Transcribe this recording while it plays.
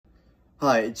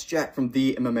Hi, it's Jack from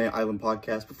the MMA Island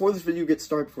Podcast. Before this video gets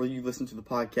started, before you listen to the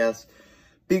podcast,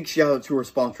 big shout out to our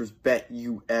sponsors,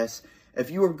 BetUS. If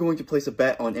you are going to place a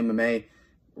bet on MMA,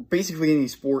 basically any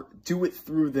sport, do it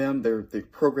through them. Their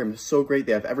program is so great.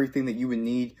 They have everything that you would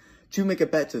need to make a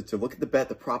bet, to look at the bet,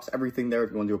 the props, everything there. If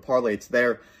you want to do a parlay, it's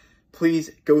there. Please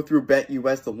go through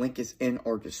BetUS. The link is in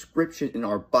our description, in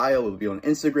our bio. It'll be on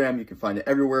Instagram. You can find it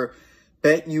everywhere.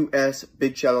 BetUS,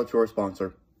 big shout out to our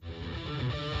sponsor.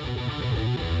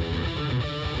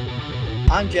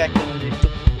 I'm Jack Kennedy,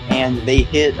 and they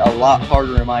hit a lot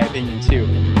harder in my opinion too.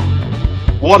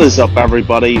 What is up,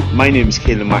 everybody? My name is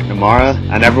Keelan McNamara,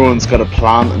 and everyone's got a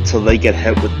plan until they get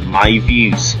hit with my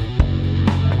views.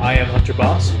 I am Hunter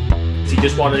Boss. He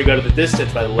just wanted to go to the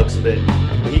distance by the looks of it,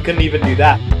 but he couldn't even do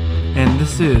that. And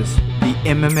this is the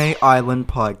MMA Island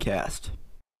Podcast.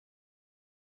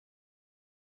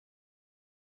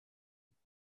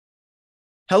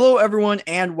 Hello, everyone,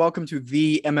 and welcome to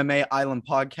the MMA Island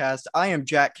Podcast. I am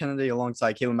Jack Kennedy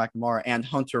alongside Keelan McNamara and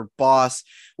Hunter Boss.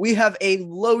 We have a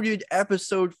loaded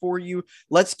episode for you.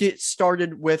 Let's get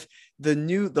started with the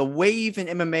wave in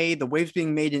MMA, the waves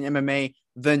being made in MMA,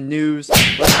 the news.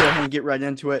 Let's go ahead and get right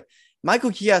into it.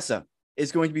 Michael Chiesa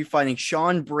is going to be fighting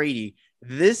Sean Brady.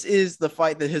 This is the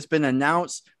fight that has been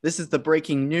announced. This is the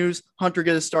breaking news. Hunter,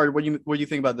 get us started. What do you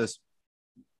think about this?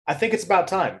 I think it's about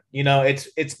time. You know,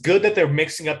 it's good that they're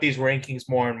mixing up these rankings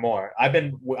more and more. I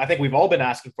think we've all been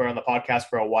asking for it on the podcast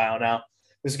for a while now.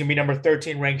 This is going to be number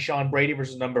 13 ranked Sean Brady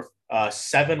versus number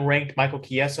 7 ranked Michael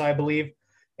Chiesa, I believe.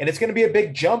 And it's going to be a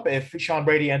big jump if Sean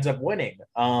Brady ends up winning.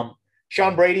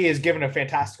 Sean Brady is given a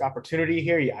fantastic opportunity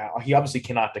here. He obviously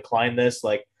cannot decline this.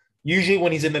 Like, usually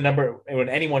when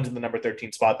anyone's in the number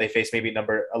 13 spot, they face maybe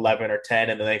number 11 or 10,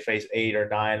 and then they face 8 or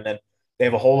 9, and then they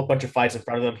have a whole bunch of fights in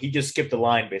front of them. He just skipped the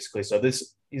line, basically. So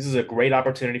this is a great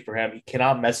opportunity for him. He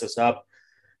cannot mess this up.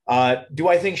 Do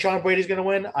I think Sean Brady's going to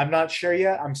win? I'm not sure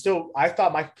yet. I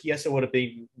thought Michael Chiesa would have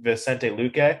been Vicente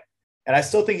Luque, and I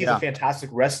still think he's a fantastic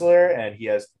wrestler, and he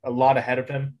has a lot ahead of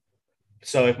him.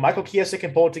 So if Michael Chiesa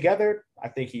can pull it together, I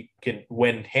think he can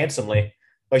win handsomely.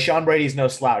 But Sean Brady's no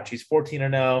slouch. He's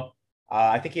 14-0.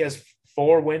 I think he has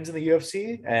 4 wins in the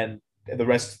UFC, and the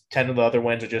rest, 10 of the other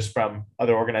wins are just from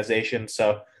other organizations.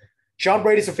 So Sean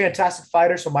Brady's a fantastic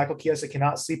fighter, so Michael Chiesa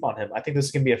cannot sleep on him. I think this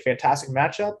is going to be a fantastic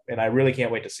matchup, and I really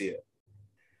can't wait to see it.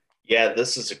 Yeah,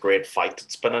 this is a great fight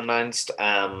that's been announced.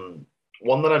 One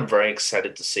that I'm very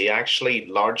excited to see, actually,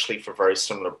 largely for very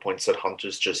similar points that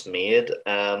Hunter's just made.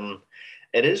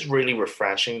 It is really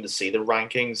refreshing to see the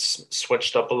rankings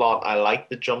switched up a lot. I like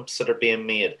the jumps that are being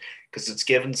made because it's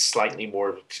given slightly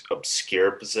more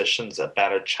obscure positions a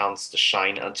better chance to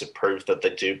shine and to prove that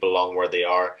they do belong where they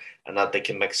are and that they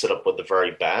can mix it up with the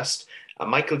very best. And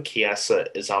Michael Chiesa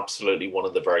is absolutely one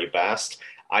of the very best.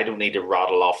 I don't need to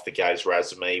rattle off the guy's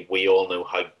resume. We all know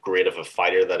how great of a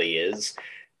fighter that he is.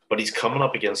 But he's coming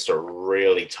up against a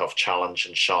really tough challenge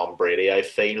in Sean Brady, I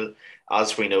feel.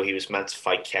 As we know, he was meant to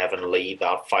fight Kevin Lee.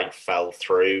 That fight fell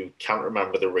through. Can't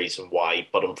remember the reason why,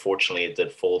 but unfortunately it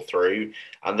did fall through.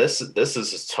 And this is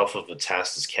as tough of a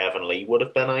test as Kevin Lee would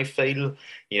have been, I feel.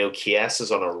 You know,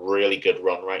 Chiesa's on a really good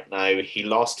run right now. He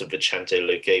lost to Vicente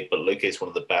Luque, but Luque is one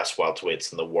of the best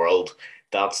welterweights in the world.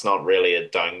 That's not really a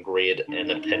downgrade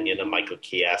in opinion of Michael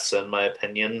Chiesa, in my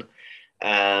opinion.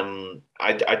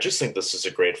 I just think this is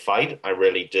a great fight. I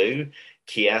really do.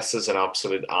 Chiesa's an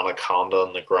absolute anaconda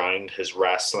on the ground. His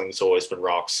wrestling's always been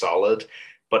rock solid.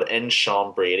 But in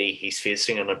Sean Brady, he's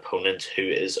facing an opponent who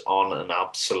is on an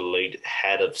absolute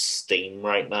head of steam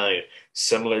right now,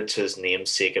 similar to his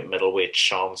namesake at middleweight,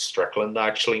 Sean Strickland,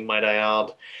 actually, might I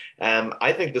add.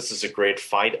 I think this is a great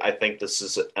fight. I think this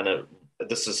is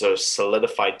a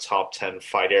solidified top 10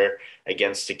 fighter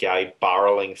against a guy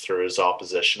barreling through his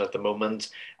opposition at the moment.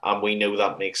 And we know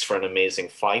that makes for an amazing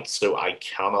fight. So I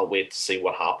cannot wait to see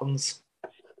what happens.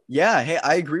 Yeah, hey,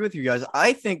 I agree with you guys.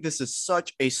 I think this is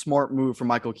such a smart move for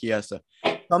Michael Chiesa.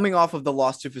 Coming off of the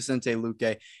loss to Vicente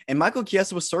Luque, and Michael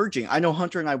Chiesa was surging. I know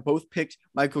Hunter and I both picked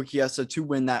Michael Chiesa to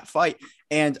win that fight.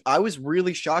 And I was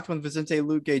really shocked when Vicente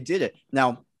Luque did it.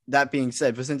 Now, that being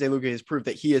said, Vicente Luque has proved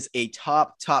that he is a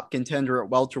top contender at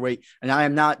welterweight, and I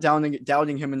am not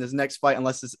doubting him in his next fight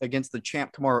unless it's against the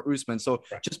champ Kamaru Usman. So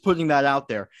just putting that out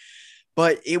there.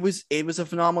 But it was a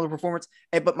phenomenal performance.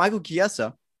 But Michael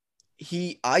Chiesa,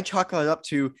 I chalk it up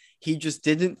to he just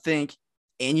didn't think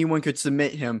anyone could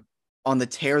submit him on the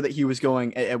tear that he was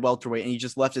going at welterweight, and he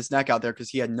just left his neck out there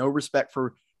because he had no respect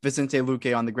for Vicente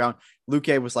Luque on the ground.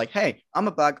 Luque was like, "Hey, I'm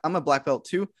a black belt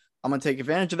too. I'm going to take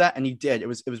advantage of that." And he did. It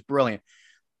was brilliant.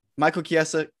 Michael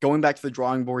Chiesa going back to the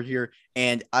drawing board here,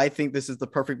 and I think this is the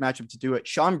perfect matchup to do it.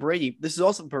 Sean Brady, this is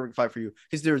also the perfect fight for you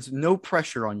because there's no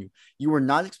pressure on you. You are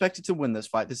not expected to win this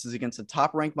fight. This is against a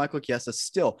top-ranked Michael Chiesa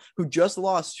still, who just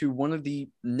lost to one of the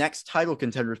next title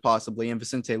contenders possibly in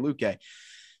Vicente Luque.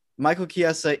 Michael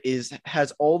Chiesa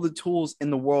has all the tools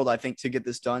in the world, I think, to get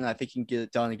this done. I think he can get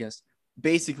it done against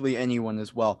basically anyone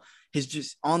as well. He's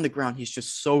just on the ground. He's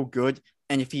just so good.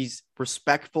 And if he's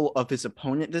respectful of his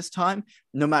opponent this time,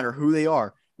 no matter who they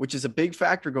are, which is a big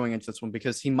factor going into this one,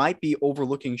 because he might be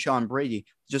overlooking Sean Brady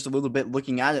just a little bit,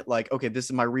 looking at it like, okay, this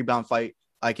is my rebound fight.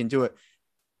 I can do it.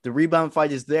 The rebound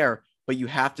fight is there, but you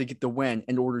have to get the win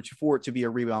in order for it to be a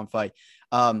rebound fight.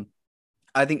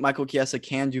 I think Michael Chiesa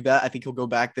can do that. I think he'll go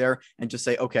back there and just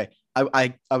say, okay,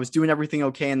 I was doing everything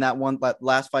okay in that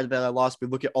last fight that I lost. But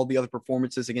look at all the other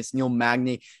performances against Neil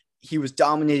Magny. He was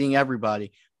dominating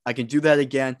everybody. I can do that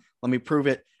again. Let me prove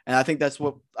it. And I think that's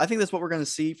what we're going to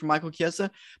see from Michael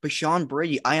Chiesa. But Sean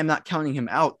Brady, I am not counting him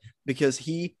out because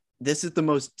this is the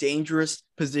most dangerous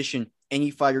position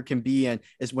any fighter can be in,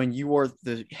 is when you are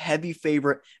the heavy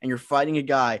favorite and you're fighting a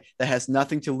guy that has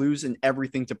nothing to lose and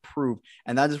everything to prove.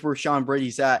 And that is where Sean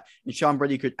Brady's at. And Sean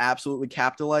Brady could absolutely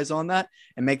capitalize on that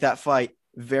and make that fight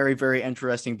very, very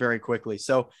interesting very quickly.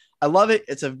 So I love it.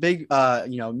 It's a big,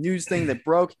 news thing that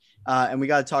broke and we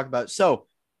got to talk about it. So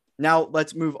now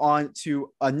let's move on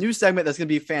to a new segment that's going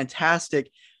to be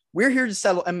fantastic. We're here to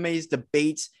settle MMA's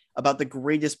debates about the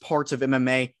greatest parts of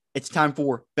MMA. It's time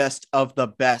for Best of the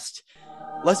Best.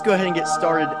 Let's go ahead and get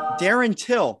started. Darren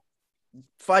Till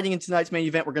fighting in tonight's main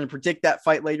event. We're going to predict that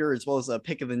fight later, as well as a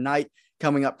pick of the night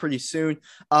coming up pretty soon.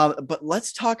 But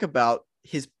let's talk about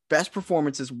his best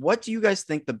performances. What do you guys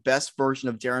think the best version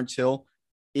of Darren Till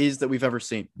is that we've ever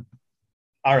seen?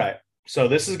 All right. So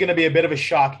this is going to be a bit of a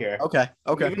shock here. Okay.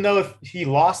 Even though if he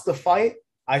lost the fight,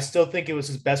 I still think it was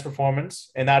his best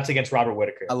performance, and that's against Robert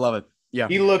Whittaker. I love it. Yeah.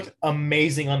 He looked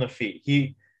amazing on the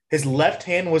feet. His left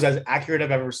hand was as accurate as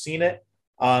I've ever seen it.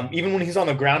 Even when he's on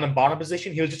the ground in bottom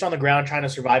position, he was just on the ground trying to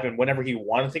survive. And whenever he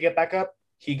wanted to get back up,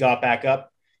 he got back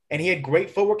up. And he had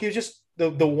great footwork. He was just the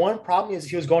one problem is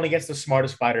he was going against the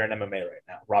smartest fighter in MMA right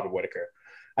now, Robert Whittaker.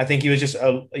 I think he was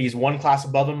he's one class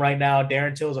above him right now.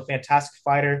 Darren Till is a fantastic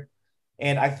fighter.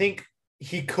 And I think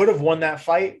he could have won that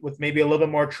fight with maybe a little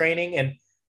bit more training. And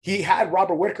he had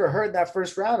Robert Whittaker hurt in that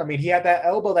first round. I mean, he had that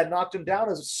elbow that knocked him down.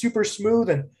 It was super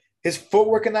smooth. And his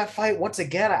footwork in that fight, once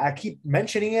again, I keep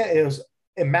mentioning it, it was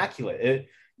immaculate.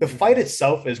 The fight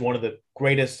itself is one of the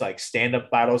greatest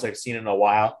stand-up battles I've seen in a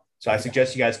while. So I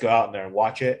suggest you guys go out there and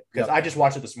watch it, because I just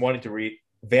watched it this morning to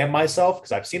revamp myself,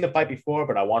 because I've seen the fight before,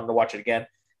 but I wanted to watch it again.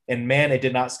 And man, it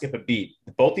did not skip a beat.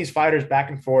 Both these fighters back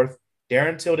and forth.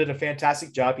 Darren Till did a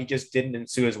fantastic job. He just didn't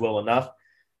ensue his will enough.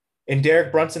 And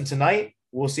Derek Brunson tonight,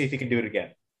 we'll see if he can do it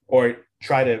again or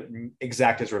try to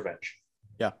exact his revenge.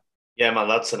 Yeah, man,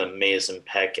 that's an amazing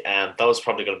pick. And that was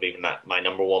probably going to be my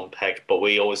number one pick. But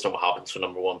we always know what happens with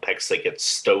number one picks. They get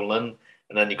stolen.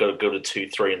 And then you got to go to 2,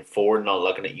 3, and 4. Not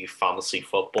looking at you fantasy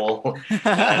football.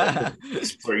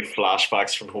 It's 3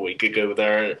 flashbacks from a week ago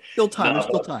there. Still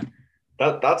time.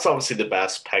 That's obviously the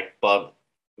best pick. But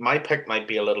my pick might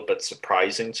be a little bit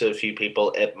surprising to a few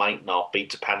people. It might not be,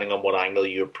 depending on what angle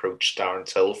you approach Darren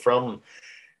Till from.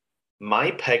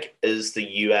 My pick is the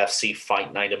UFC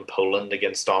Fight Night in Poland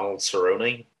against Donald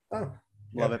Cerrone. Oh,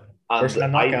 love it. First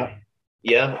knockout.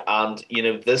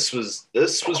 This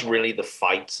was really the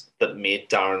fight that made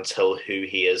Darren Till who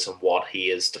he is and what he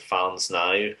is to fans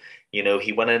now.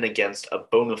 He went in against a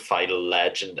bona fide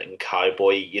legend and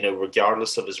cowboy.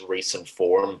 Regardless of his recent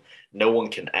form, no one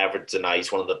can ever deny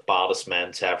he's one of the baddest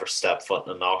men to ever step foot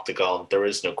in an octagon. There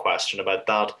is no question about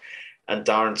that. And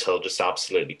Darren Till just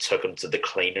absolutely took him to the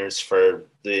cleaners for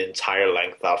the entire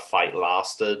length that fight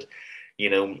lasted.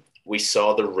 We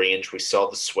saw the range, we saw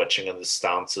the switching and the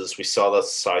stances, we saw that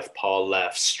southpaw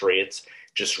left straight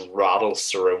just rattle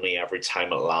Cerrone every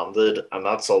time it landed, and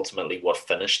that's ultimately what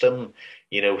finished him.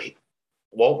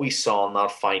 What we saw in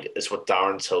that fight is what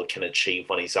Darren Till can achieve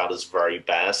when he's at his very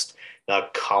best.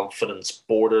 That confidence,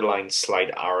 borderline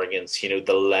slight arrogance,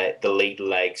 the lead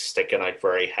leg sticking out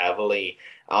very heavily,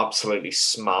 absolutely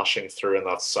smashing through in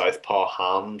that southpaw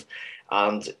hand.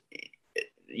 And,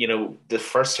 the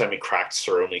first time he cracked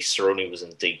Cerrone was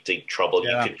in deep, deep trouble.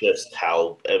 Yeah. You could just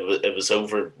tell it was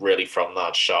over really from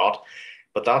that shot.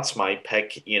 But that's my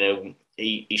pick.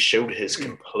 He showed his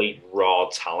complete raw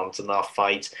talent in that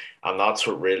fight. And that's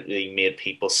what really made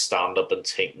people stand up and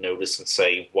take notice and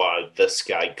say, wow, this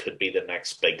guy could be the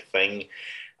next big thing.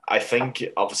 I think,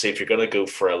 obviously, if you're going to go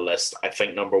for a list, I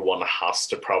think number one has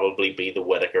to probably be the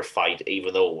Whittaker fight,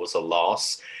 even though it was a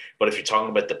loss. But if you're talking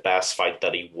about the best fight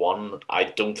that he won, I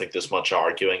don't think there's much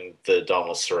arguing the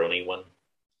Donald Cerrone win.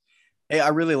 Hey, I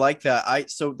really like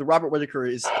that. So the Robert Whitaker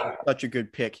is such a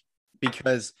good pick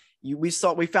because we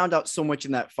found out so much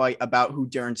in that fight about who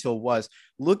Darren Till was.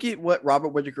 Look at what Robert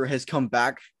Whitaker has come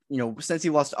back, since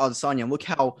he lost to Adesanya. Look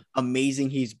how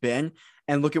amazing he's been,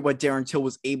 and look at what Darren Till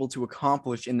was able to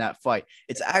accomplish in that fight.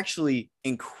 It's actually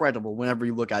incredible whenever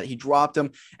you look at it. He dropped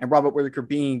him, and Robert Whitaker,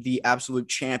 being the absolute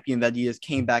champion that he is,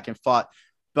 came back and fought.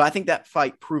 But I think that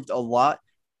fight proved a lot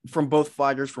from both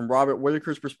fighters, from Robert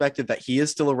Whitaker's perspective, that he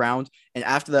is still around. And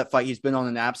after that fight, he's been on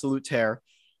an absolute tear.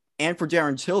 And for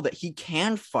Darren Till, that he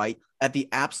can fight at the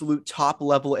absolute top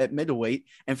level at middleweight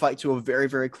and fight to a very,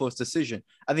 very close decision.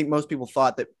 I think most people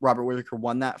thought that Robert Whitaker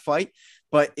won that fight,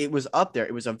 but it was up there.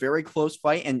 It was a very close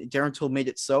fight, and Darren Till made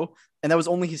it so. And that was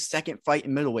only his second fight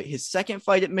in middleweight. His second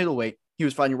fight at middleweight, he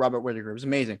was fighting Robert Whitaker. It was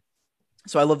amazing.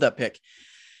 So I love that pick.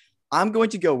 I'm going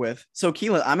to go with, so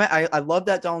Keelan, I love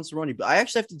that Donald Cerrone, but I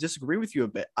actually have to disagree with you a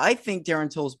bit. I think Darren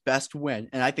Till's best win,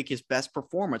 and I think his best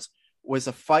performance, was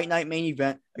a fight night main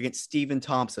event against Stephen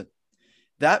Thompson.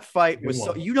 That fight was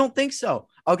so, you don't think so?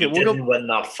 Okay, he didn't win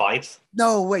that fight.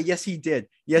 No way. Yes, he did.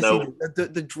 Yes, No. he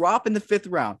did. The drop in the fifth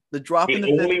round. The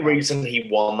only reason he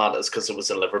won that is because it was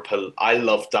in Liverpool. I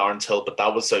love Darren Till, but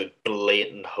that was a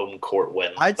blatant home court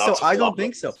win. I don't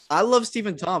think so. I love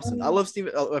Stephen Thompson. I love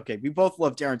Stephen. Oh, okay, we both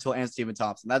love Darren Till and Stephen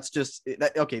Thompson. That's just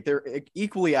that. Okay, they're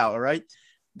equally out. All right.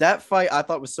 That fight I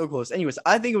thought was so close. Anyways,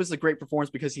 I think it was a great performance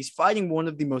because he's fighting one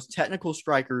of the most technical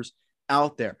strikers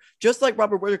out there. Just like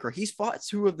Robert Whitaker, he's fought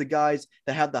two of the guys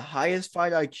that had the highest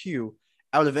fight IQ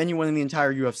out of anyone in the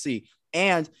entire UFC.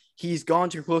 And he's gone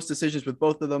to close decisions with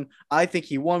both of them. I think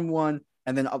he won one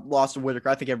and then lost to Whitaker.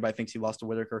 I think everybody thinks he lost to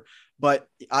Whitaker, but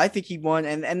I think he won.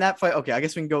 And that fight, okay, I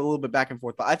guess we can go a little bit back and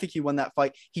forth, but I think he won that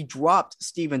fight. He dropped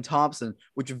Stephen Thompson,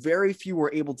 which very few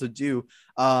were able to do.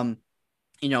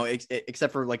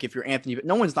 Except for like if you're Anthony,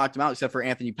 no one's knocked him out except for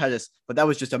Anthony Pettis, but that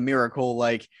was just a miracle.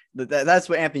 Like that's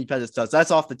what Anthony Pettis does. That's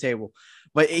off the table.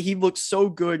 But he looked so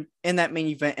good in that main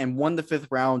event and won the fifth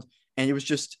round. And it was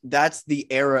just, that's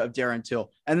the era of Darren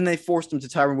Till. And then they forced him to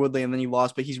Tyron Woodley and then he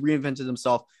lost, but he's reinvented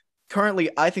himself.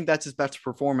 Currently, I think that's his best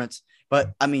performance.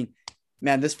 But I mean,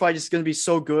 man, this fight is going to be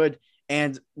so good.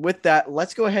 And with that,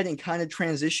 let's go ahead and kind of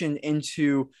transition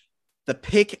into the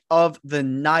pick of the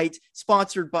night,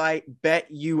 sponsored by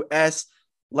BetUS.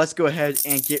 Let's go ahead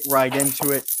and get right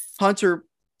into it. Hunter,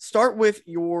 start with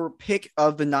your pick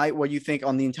of the night. What you think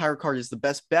on the entire card is the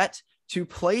best bet to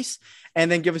place,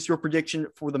 and then give us your prediction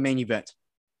for the main event.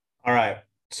 All right.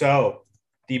 So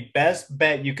the best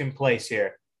bet you can place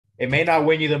here. It may not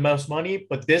win you the most money,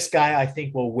 but this guy I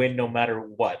think will win no matter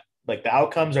what. Like the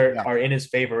outcomes are in his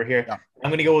favor here. Yeah.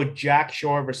 I'm going to go with Jack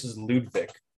Shore versus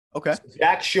Ludwig. Okay. So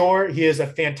Jack Shore, he is a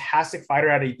fantastic fighter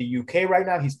out of the UK right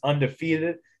now. He's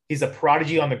undefeated. He's a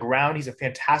prodigy on the ground. He's a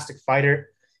fantastic fighter.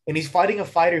 And he's fighting a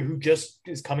fighter who just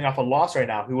is coming off a loss right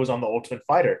now, who was on The Ultimate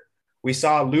Fighter. We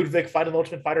saw Ludwig fight on The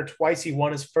Ultimate Fighter twice. He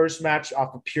won his first match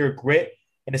off of pure grit.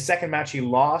 In his second match, he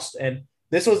lost. And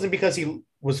this wasn't because he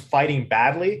was fighting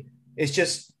badly. It's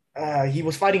just he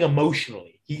was fighting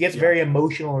emotionally. He gets very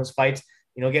emotional in his fights,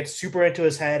 gets super into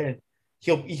his head, and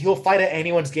he'll fight at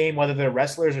anyone's game, whether they're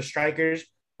wrestlers or strikers,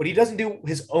 but he doesn't do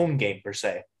his own game per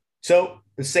se. So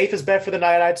the safest bet for the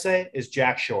night, I'd say, is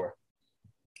Jack Shore.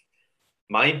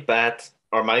 My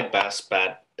best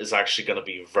bet is actually going to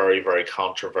be very, very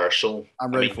controversial.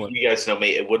 I'm ready for it. You guys know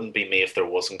me. It wouldn't be me if there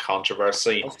wasn't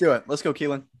controversy. Let's do it. Let's go,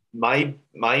 Keelan. My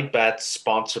bet,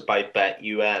 sponsored by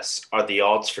BetUS, are the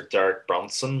odds for Derek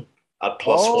Brunson at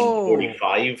plus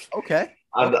 145. Okay.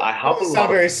 And I have a sound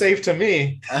very safe to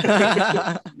me.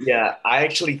 Yeah, I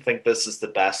actually think this is the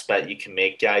best bet you can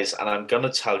make, guys. And I'm going to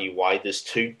tell you why. There's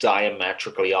two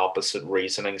diametrically opposite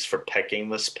reasonings for picking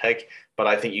this pick, but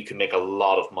I think you can make a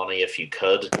lot of money if you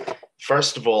could.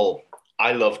 First of all,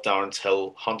 I love Darren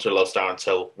Till. Hunter loves Darren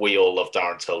Till. We all love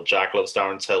Darren Till. Jack loves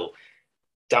Darren Till.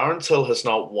 Darren Till has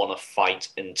not won a fight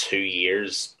in 2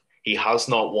 years. He has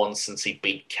not won since he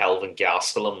beat Kelvin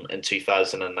Gastelum in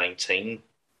 2019.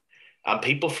 And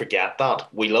people forget that.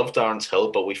 We love Darren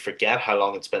Till, but we forget how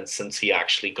long it's been since he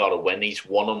actually got a win. He's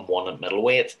 1-1 at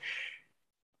middleweight.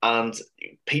 And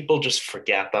people just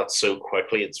forget that so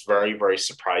quickly. It's very, very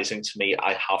surprising to me,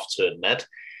 I have to admit.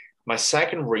 My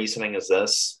second reasoning is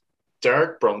this.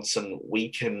 Derek Brunson, we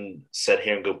can sit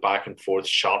here and go back and forth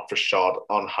shot for shot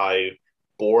on how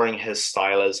boring his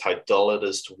style is, how dull it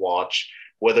is to watch,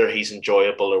 whether he's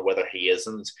enjoyable or whether he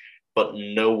isn't. But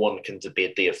no one can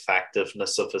debate the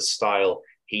effectiveness of his style.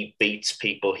 He beats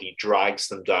people, he drags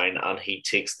them down, and he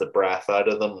takes the breath out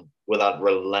of them with that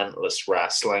relentless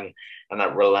wrestling. and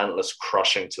that relentless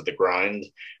crushing to the ground.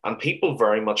 And people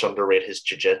very much underrate his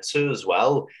jiu-jitsu as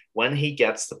well. When he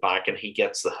gets the back and he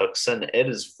gets the hooks in, it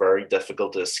is very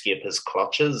difficult to escape his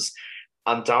clutches.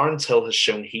 And Darren Till has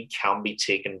shown he can be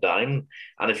taken down.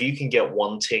 And if you can get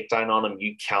one takedown on him,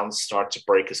 you can start to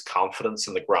break his confidence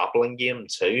in the grappling game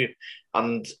too.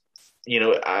 And,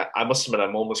 I must admit,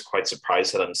 I'm almost quite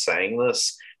surprised that I'm saying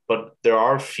this, but there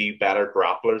are a few better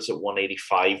grapplers at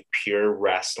 185, pure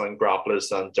wrestling grapplers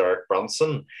than Derek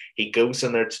Brunson. He goes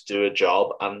in there to do a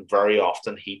job, and very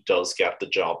often he does get the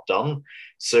job done.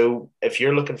 So if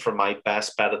you're looking for my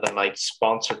best bet of the night,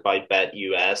 sponsored by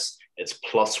BetUS, it's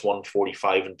plus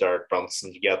 145 and Derek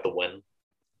Brunson to get the win.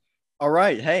 All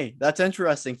right. Hey, that's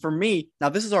interesting. For me, now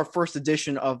this is our first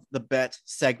edition of the bet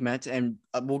segment, and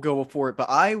we'll go for it, but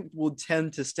I will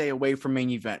tend to stay away from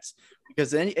main events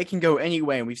because it can go any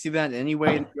way, and we've seen that any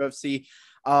way in the UFC.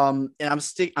 And I'm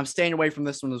staying away from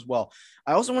this one as well.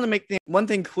 I also want to make one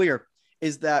thing clear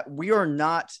is that we are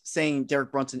not saying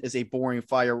Derek Brunson is a boring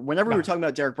fighter. Whenever we were talking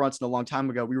about Derek Brunson a long time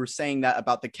ago, we were saying that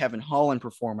about the Kevin Holland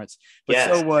performance, but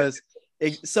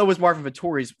so was Marvin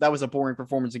Vettori's. That was a boring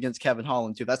performance against Kevin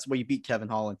Holland too. That's the way you beat Kevin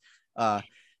Holland.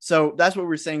 So that's what we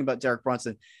were saying about Derek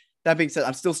Brunson. That being said,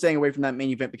 I'm still staying away from that main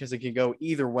event because it can go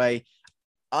either way.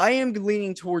 I am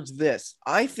leaning towards this.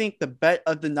 I think the bet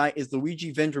of the night is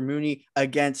Luigi Vendramini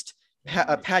against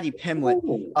Paddy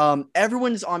Pimblett.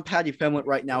 Everyone is on Paddy Pimblett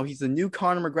right now. He's the new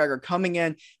Conor McGregor coming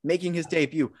in, making his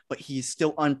debut, but he's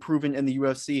still unproven in the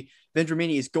UFC.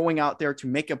 Vendramini is going out there to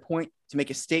make a point, to make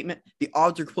a statement. The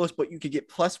odds are close, but you could get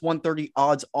plus 130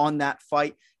 odds on that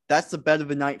fight. That's the bet of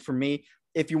the night for me.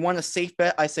 If you want a safe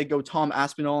bet, I say go Tom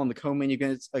Aspinall in the co-main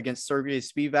against Sergey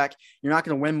Spivak. You're not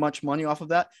going to win much money off of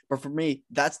that, but for me,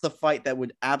 that's the fight that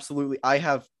would absolutely. I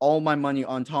have all my money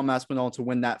on Tom Aspinall to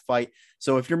win that fight.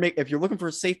 So if you're looking for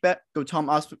a safe bet, go Tom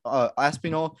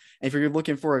Aspinall. And if you're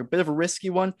looking for a bit of a risky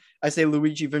one, I say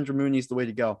Luigi Vendramini is the way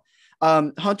to go.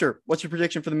 Hunter, what's your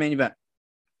prediction for the main event?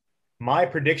 My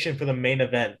prediction for the main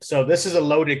event. So this is a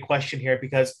loaded question here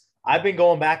because I've been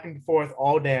going back and forth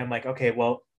all day. I'm like, okay,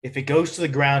 well, if it goes to the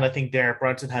ground, I think Derek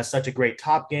Brunson has such a great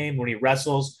top game when he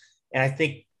wrestles, and I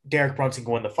think Derek Brunson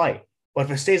can win the fight. But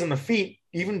if it stays on the feet,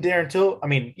 even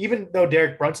though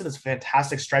Derek Brunson is a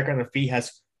fantastic striker on the feet,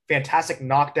 has fantastic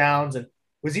knockdowns, and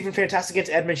was even fantastic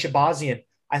against Edmund Shabazian,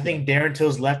 I think Darren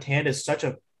Till's left hand is such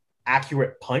an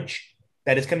accurate punch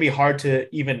that it's going to be hard to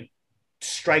even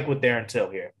strike with Darren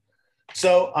Till here.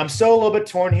 So I'm still a little bit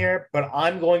torn here, but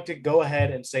I'm going to go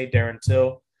ahead and say Darren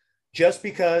Till just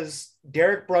because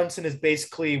Derek Brunson is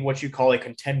basically what you call a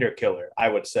contender killer, I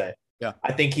would say. Yeah.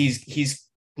 I think he's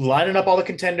lining up all the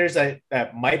contenders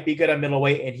that might be good at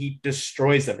middleweight, and he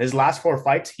destroys them. His last 4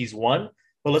 fights, he's won,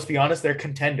 but let's be honest, they're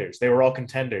contenders. They were all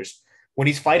contenders. When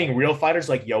he's fighting real fighters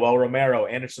like Yoel Romero,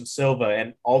 Anderson Silva,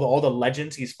 and all the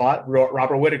legends he's fought,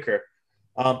 Robert Whittaker,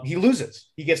 he loses.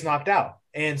 He gets knocked out.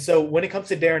 And so when it comes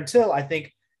to Darren Till, I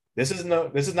think this is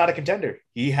not a contender.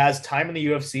 He has time in the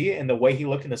UFC, and the way he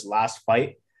looked in his last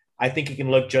fight, I think he can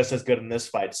look just as good in this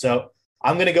fight. So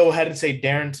I'm going to go ahead and say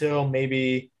Darren Till,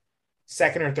 maybe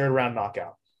 2nd or 3rd round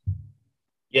knockout.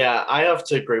 Yeah, I have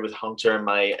to agree with Hunter in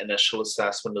my initial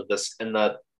assessment of this, in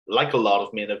that, like a lot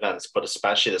of main events, but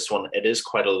especially this one, it is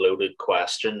quite a loaded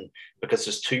question because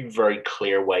there's 2 very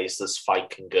clear ways this fight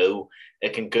can go.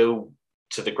 It can go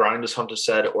to the ground, as Hunter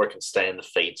said, or it can stay in the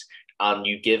feet. And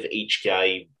you give each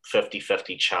guy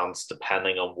 50-50 chance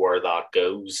depending on where that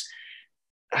goes.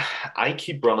 I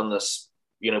keep running this,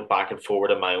 back and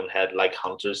forward in my own head like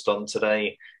Hunter's done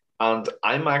today. And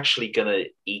I'm actually going to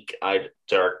eke out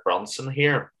Derek Brunson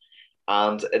here.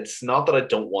 And it's not that I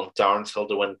don't want Darren Till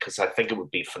to win, because I think it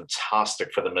would be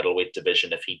fantastic for the middleweight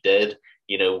division if he did.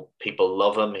 People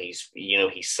love him.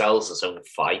 He sells his own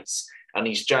fights, and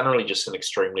he's generally just an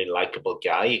extremely likable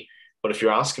guy. But if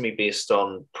you're asking me based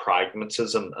on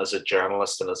pragmatism as a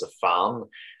journalist and as a fan,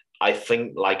 I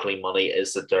think likely money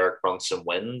is that Derek Brunson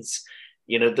wins.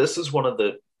 This is one of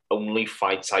the only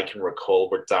fights I can recall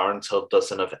where Darren Till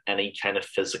doesn't have any kind of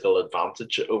physical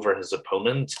advantage over his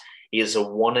opponent. He has a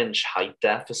 1-inch height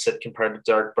deficit compared to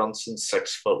Derek Brunson,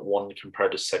 6'1"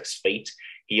 compared to 6 feet.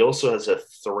 He also has a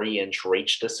 3-inch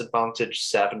reach disadvantage,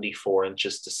 74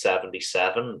 inches to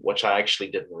 77, which I actually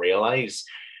didn't realize.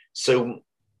 So,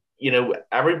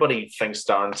 everybody thinks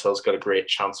Darren Till's got a great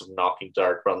chance of knocking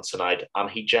Derek Brunson out, and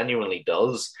he genuinely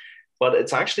does. But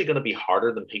it's actually going to be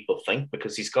harder than people think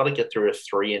because he's got to get through a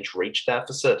 3-inch reach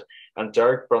deficit. And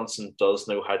Derek Brunson does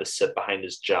know how to sit behind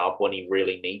his jab when he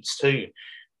really needs to.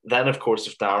 Then, of course,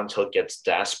 if Darren Till gets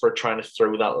desperate trying to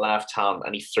throw that left hand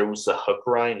and he throws the hook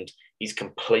round, he's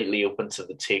completely open to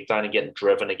the takedown and getting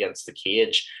driven against the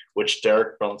cage, which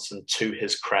Derek Brunson, to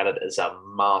his credit, is a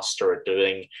master at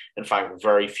doing. In fact,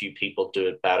 very few people do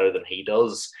it better than he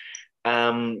does.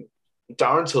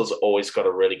 Darren Till's always got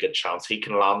a really good chance. He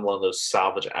can land one of those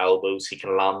savage elbows. He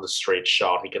can land the straight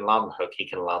shot. He can land the hook. He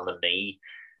can land the knee.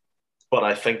 But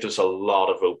I think there's a lot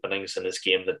of openings in his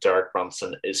game that Derek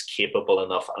Brunson is capable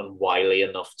enough and wily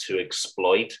enough to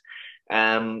exploit.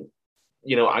 I'm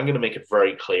going to make it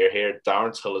very clear here.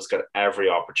 Darren Till has got every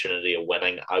opportunity of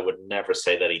winning. I would never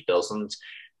say that he doesn't.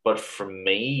 But for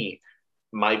me,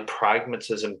 my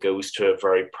pragmatism goes to a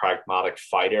very pragmatic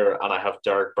fighter, and I have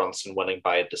Derek Brunson winning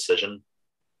by a decision.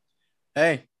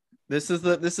 Hey, this is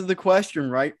the question,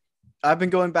 right? I've been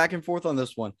going back and forth on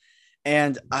this one,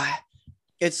 and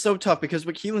it's so tough because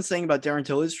what Keelan's saying about Darren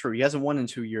Till is true. He hasn't won in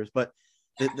 2 years, but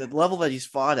the level that he's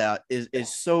fought at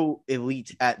is so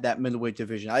elite at that middleweight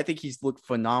division. I think he's looked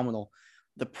phenomenal.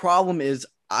 The problem is,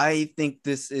 I think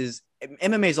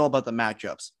MMA is all about the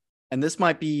matchups, and this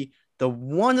might be the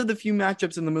one of the few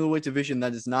matchups in the middleweight division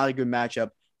that is not a good matchup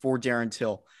for Darren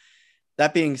Till.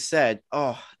 That being said,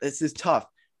 this is tough.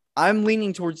 I'm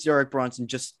leaning towards Derek Brunson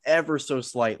just ever so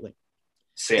slightly.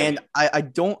 Same. And I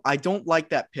don't like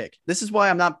that pick. This is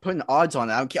why I'm not putting odds on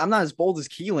it. I'm not as bold as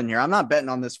Keelan here. I'm not betting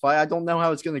on this fight. I don't know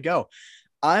how it's going to go.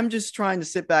 I'm just trying to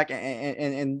sit back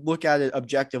and look at it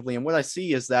objectively. And what I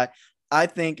see is that I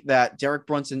think that Derek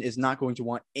Brunson is not going to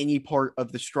want any part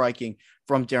of the striking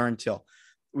from Darren Till.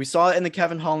 We saw it in the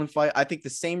Kevin Holland fight. I think the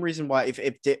same reason why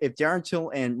if Darren Till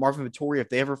and Marvin Vettori, if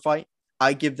they ever fight,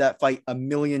 I give that fight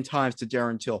 1,000,000 times to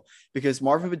Darren Till, because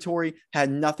Marvin Vettori had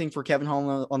nothing for Kevin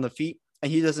Holland on the feet, and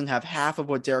he doesn't have half of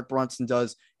what Derek Brunson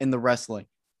does in the wrestling.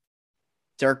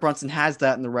 Derek Brunson has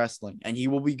that in the wrestling, and he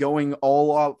will be going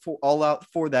all out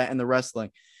for that in the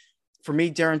wrestling. For me,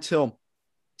 Darren Till,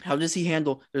 how does he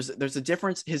handle? There's a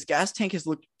difference. His gas tank has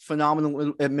looked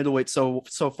phenomenal at middleweight so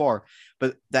far,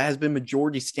 but that has been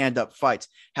majority stand-up fights.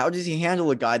 How does he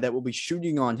handle a guy that will be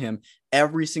shooting on him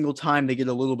every single time they get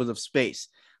a little bit of space?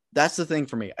 That's the thing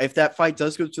for me. If that fight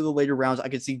does go to the later rounds, I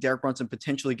could see Derek Brunson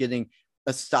potentially getting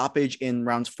a stoppage in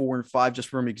rounds 4 and 5 just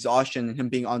from exhaustion and him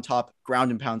being on top, ground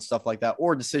and pound, stuff like that,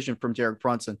 or a decision from Derek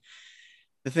Brunson.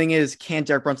 The thing is, can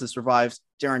Derek Brunson survive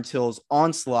Darren Till's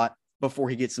onslaught before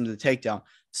he gets into the takedown?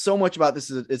 So much about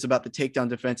this is about the takedown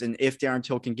defense and if Darren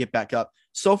Till can get back up.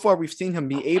 So far, we've seen him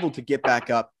be able to get back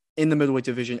up in the middleweight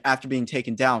division after being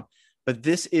taken down. But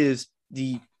this is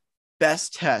the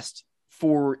best test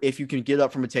for if you can get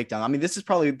up from a takedown. I mean, this is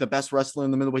probably the best wrestler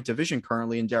in the middleweight division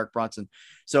currently in Derek Brunson.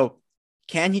 So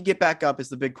can he get back up is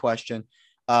the big question.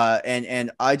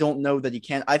 And I don't know that he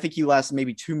can. I think he lasts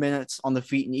maybe 2 minutes on the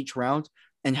feet in each round.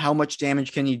 And how much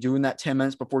damage can he do in that 10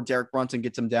 minutes before Derek Brunson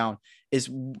gets him down is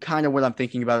kind of what I'm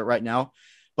thinking about it right now.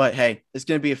 But hey, it's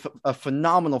going to be a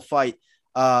phenomenal fight.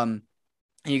 And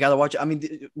you got to watch it. I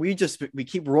mean, we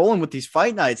keep rolling with these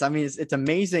fight nights. I mean, it's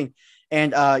amazing.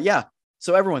 And yeah.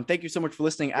 So everyone, thank you so much for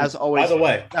listening. As always, by the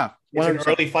way, yeah, it's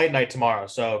an early fight night tomorrow.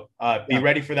 So be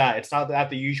ready for that. It's not at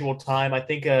the usual time. I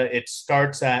think it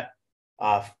starts at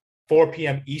 4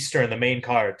 p.m. Eastern, the main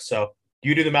card. So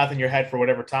you do the math in your head for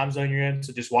whatever time zone you're in.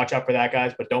 So just watch out for that,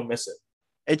 guys, but don't miss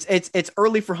it. It's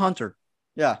early for Hunter.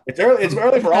 Yeah. It's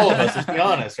early for all of us, let's be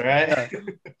honest, right? Yeah.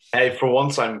 Hey, for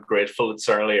once I'm grateful it's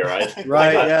early, right?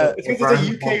 Right, yeah. It's because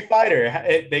it's a UK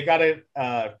fighter. They got to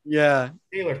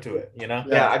tailor to it, you know?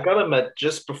 Yeah, I gotta admit,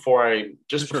 just before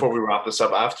we wrap this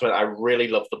up, I have to admit, I really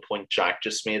love the point Jack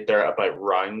just made there about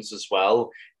rounds as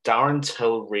well. Darren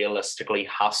Till realistically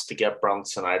has to get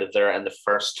Brunson out of there in the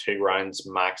first 2 rounds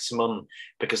maximum,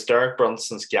 because Derek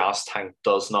Brunson's gas tank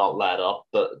does not let up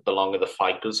the longer the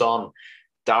fight goes on.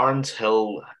 Darren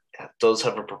Till does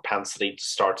have a propensity to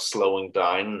start slowing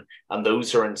down, and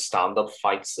those are in stand-up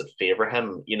fights that favor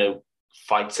him. You know,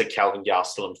 fights like Kelvin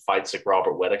Gastelum, fights like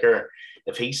Robert Whittaker.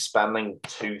 If he's spending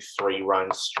 2-3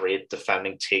 rounds straight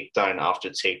defending takedown after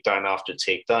takedown after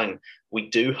takedown, we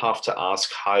do have to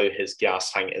ask how his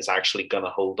gas tank is actually going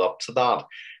to hold up to that.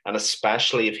 And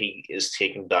especially if he is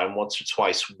taken down once or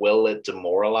twice, will it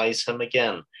demoralize him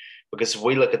again? Because if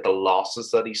we look at the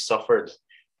losses that he suffered,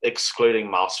 excluding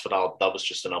Masvidal, that was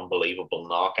just an unbelievable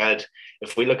knockout.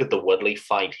 If we look at the Woodley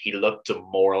fight, he looked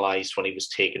demoralized when he was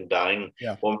taken down.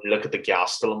 Yeah. When we look at the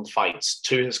Gastelum fights,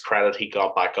 to his credit, he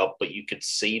got back up, but you could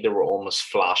see there were almost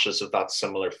flashes of that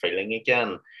similar feeling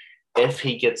again. If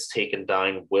he gets taken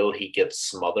down, will he get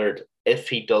smothered? If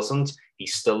he doesn't, he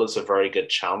still has a very good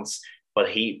chance. But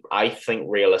I think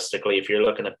realistically, if you're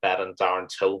looking at betting Darren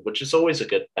Till, which is always a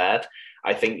good bet,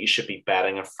 I think you should be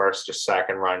betting a first or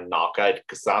second round knockout,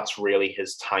 because that's really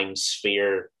his time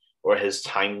sphere or his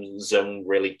time zone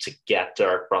really to get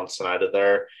Derek Brunson out of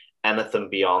there. Anything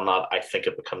beyond that, I think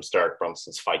it becomes Derek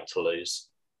Brunson's fight to lose.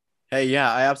 Hey,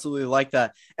 yeah, I absolutely like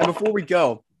that. And before we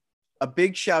go, a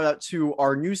big shout out to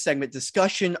our new segment,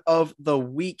 Discussion of the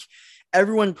Week.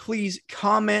 Everyone, please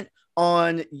comment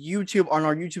on YouTube, on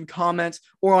our YouTube comments,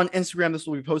 or on Instagram. This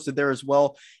will be posted there as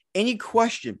well. Any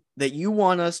question that you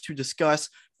want us to discuss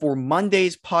for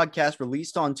Monday's podcast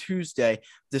released on Tuesday,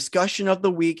 Discussion of the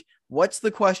Week. What's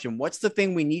the question? What's the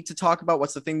thing we need to talk about?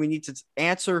 What's the thing we need to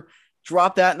answer?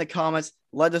 Drop that in the comments.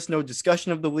 Let us know.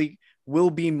 Discussion of the Week will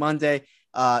be Monday.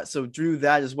 So do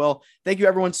that as well. Thank you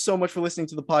everyone so much for listening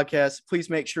to the podcast. Please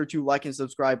make sure to like and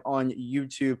subscribe on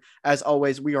YouTube. As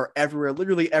always, we are everywhere,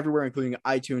 literally everywhere, including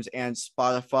iTunes and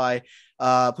Spotify.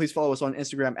 Please follow us on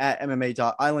Instagram at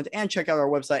mma.island and check out our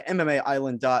website,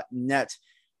 mmaisland.net.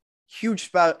 Huge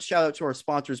shout out to our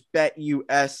sponsors,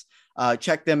 BetUS.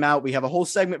 Check them out. We have a whole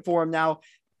segment for them now.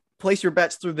 Place your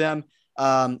bets through them.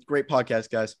 Great podcast,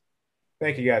 guys.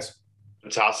 Thank you, guys.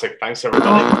 Fantastic. Thanks,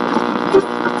 everybody.